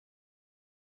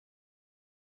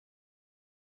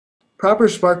Proper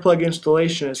spark plug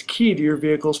installation is key to your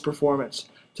vehicle's performance.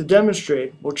 To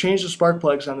demonstrate, we'll change the spark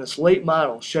plugs on this late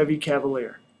model Chevy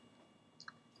Cavalier.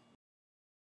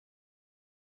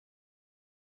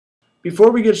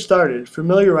 Before we get started,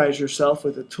 familiarize yourself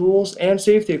with the tools and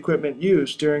safety equipment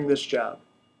used during this job.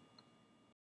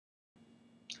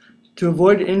 To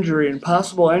avoid injury and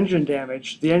possible engine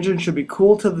damage, the engine should be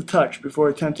cool to the touch before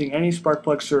attempting any spark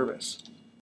plug service.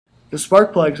 The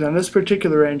spark plugs on this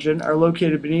particular engine are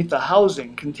located beneath the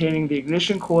housing containing the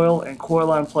ignition coil and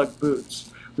coil-on plug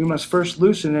boots. We must first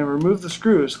loosen and remove the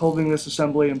screws holding this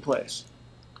assembly in place.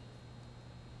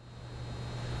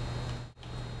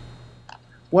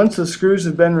 Once the screws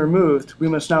have been removed, we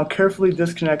must now carefully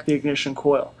disconnect the ignition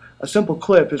coil. A simple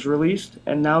clip is released,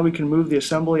 and now we can move the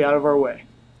assembly out of our way.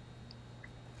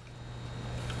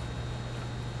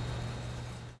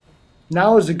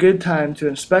 Now is a good time to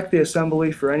inspect the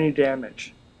assembly for any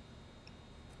damage.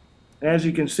 And as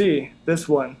you can see, this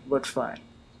one looks fine.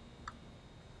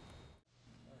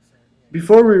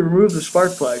 Before we remove the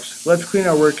spark plugs, let's clean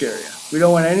our work area. We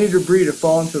don't want any debris to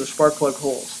fall into the spark plug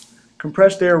holes.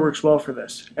 Compressed air works well for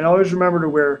this, and always remember to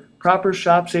wear proper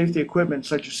shop safety equipment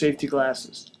such as safety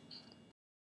glasses.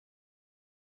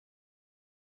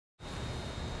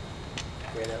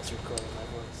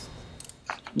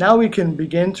 Now we can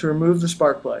begin to remove the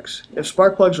spark plugs. If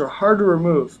spark plugs are hard to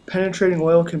remove, penetrating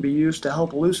oil can be used to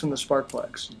help loosen the spark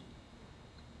plugs.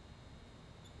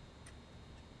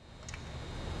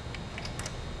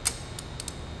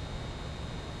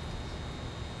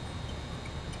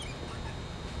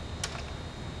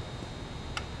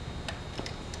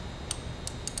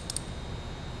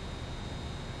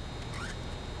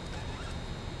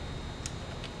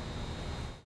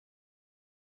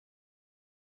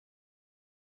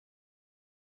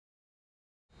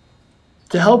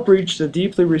 To help reach the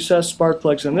deeply recessed spark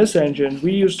plugs on this engine,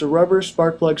 we used a rubber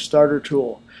spark plug starter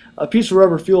tool. A piece of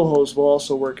rubber fuel hose will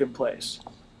also work in place.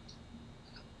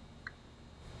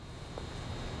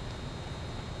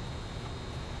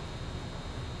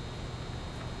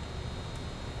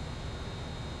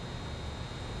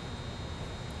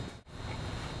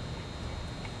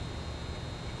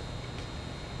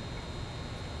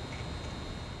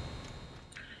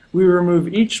 We remove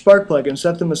each spark plug and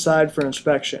set them aside for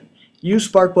inspection. Used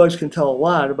spark plugs can tell a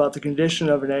lot about the condition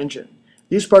of an engine.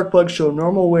 These spark plugs show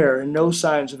normal wear and no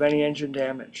signs of any engine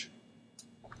damage.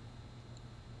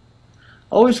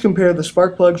 Always compare the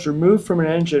spark plugs removed from an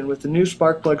engine with the new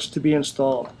spark plugs to be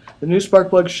installed. The new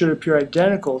spark plugs should appear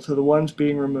identical to the ones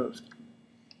being removed.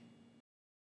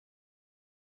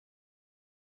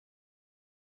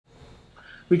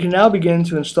 We can now begin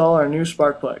to install our new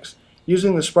spark plugs.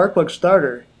 Using the spark plug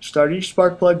starter, start each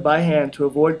spark plug by hand to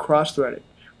avoid cross-threading.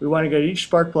 We want to get each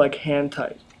spark plug hand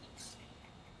tight.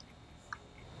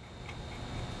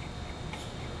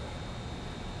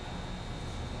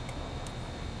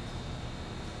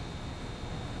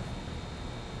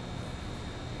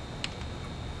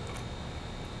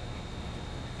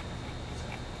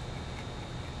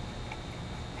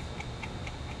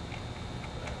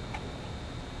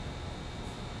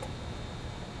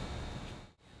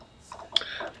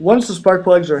 Once the spark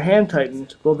plugs are hand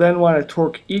tightened, we'll then want to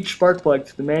torque each spark plug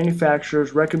to the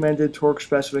manufacturer's recommended torque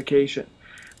specification.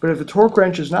 But if a torque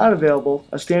wrench is not available,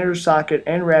 a standard socket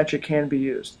and ratchet can be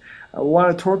used. We'll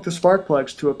want to torque the spark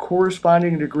plugs to a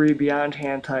corresponding degree beyond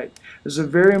hand tight. This is a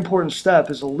very important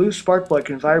step as a loose spark plug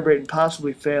can vibrate and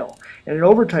possibly fail, and an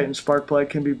over-tightened spark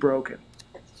plug can be broken.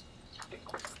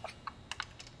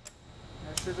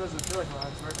 That sure doesn't feel like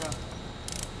rods right now.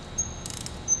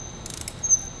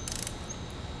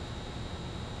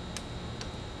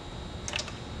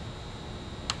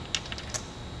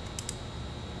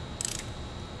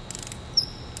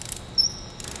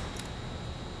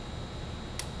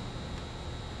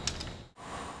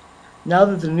 Now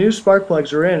that the new spark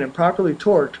plugs are in and properly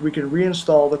torqued, we can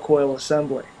reinstall the coil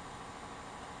assembly.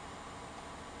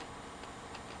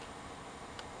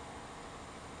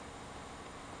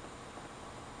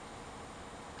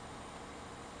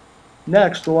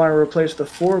 Next, we'll want to replace the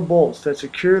 4 bolts that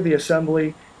secure the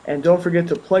assembly, and don't forget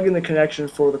to plug in the connection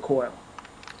for the coil.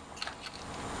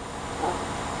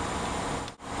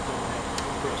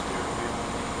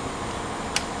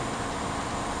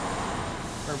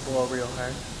 Or blow real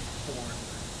hard.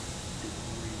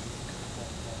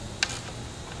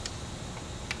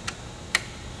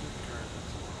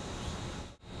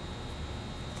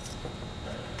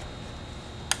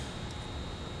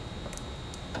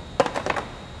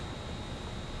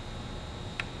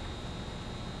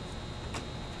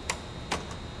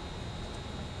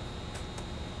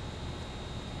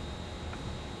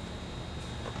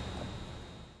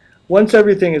 Once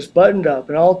everything is buttoned up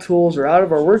and all tools are out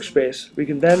of our workspace, we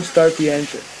can then start the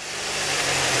engine.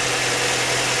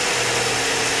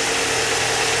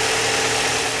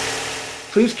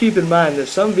 Please keep in mind that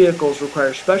some vehicles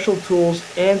require special tools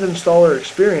and installer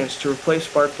experience to replace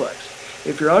spark plugs.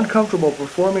 If you're uncomfortable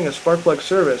performing a spark plug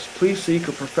service, please seek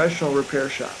a professional repair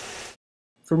shop.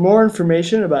 For more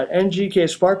information about NGK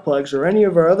Spark Plugs or any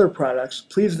of our other products,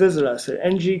 please visit us at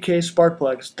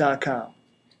ngksparkplugs.com.